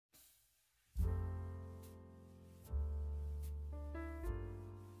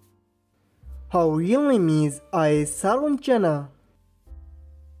Her real name is Sarunchana.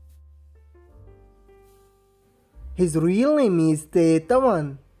 His real name is Tay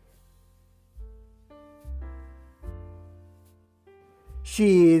Tawan.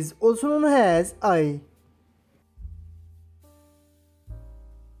 She is also known as I.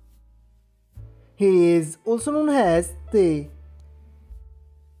 He is also known as Tay.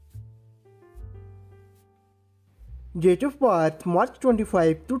 Date of birth March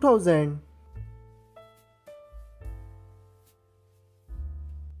 25, 2000.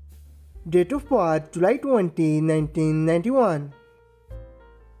 Date of birth July 20, 1991.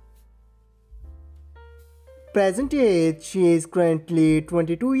 Present age, she is currently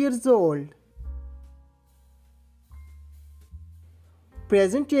 22 years old.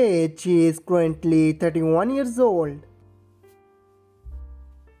 Present age, she is currently 31 years old.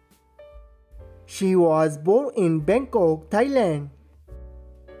 She was born in Bangkok, Thailand.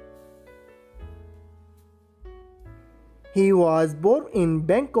 He was born in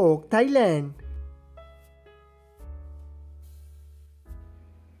Bangkok, Thailand.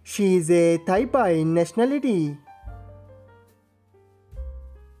 She is a Thai by nationality.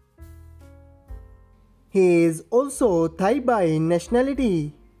 He is also Thai by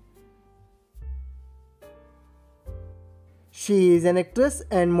nationality. She is an actress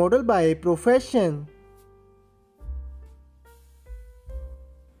and model by profession.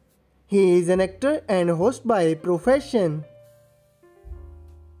 He is an actor and host by profession.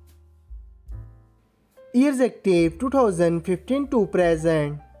 Years active 2015 to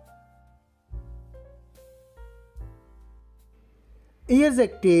present. Years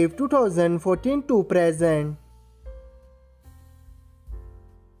active 2014 to present.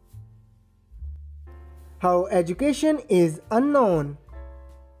 Her education is unknown.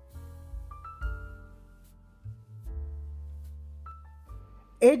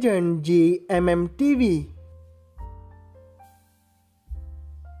 Agent GMMTV.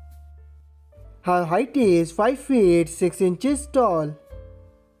 Her height is 5 feet 6 inches tall.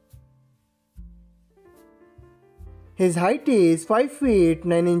 His height is 5 feet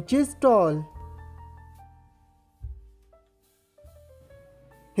 9 inches tall.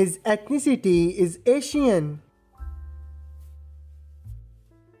 His ethnicity is Asian.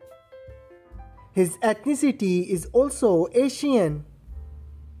 His ethnicity is also Asian.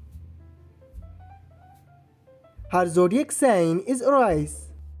 Her zodiac sign is Aries.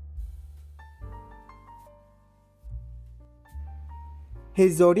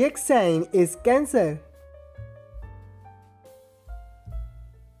 His zodiac sign is Cancer.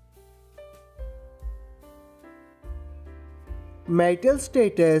 Marital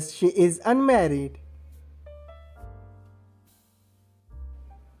status, she is unmarried.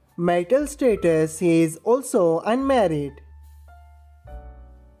 Marital status, he is also unmarried.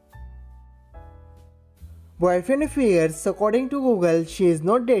 Boyfriend affairs, according to Google, she is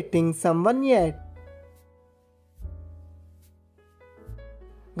not dating someone yet.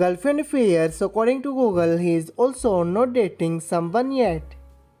 Girlfriend affairs, according to Google, he is also not dating someone yet.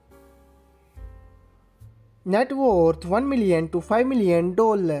 Net worth $1 million to $5 million.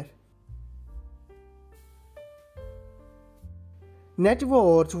 Net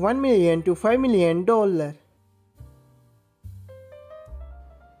worth $1 million to $5 million.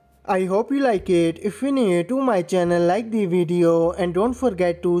 I hope you like it. If you're new to my channel, like the video and don't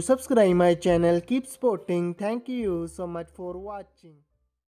forget to subscribe my channel. Keep supporting. Thank you so much for watching.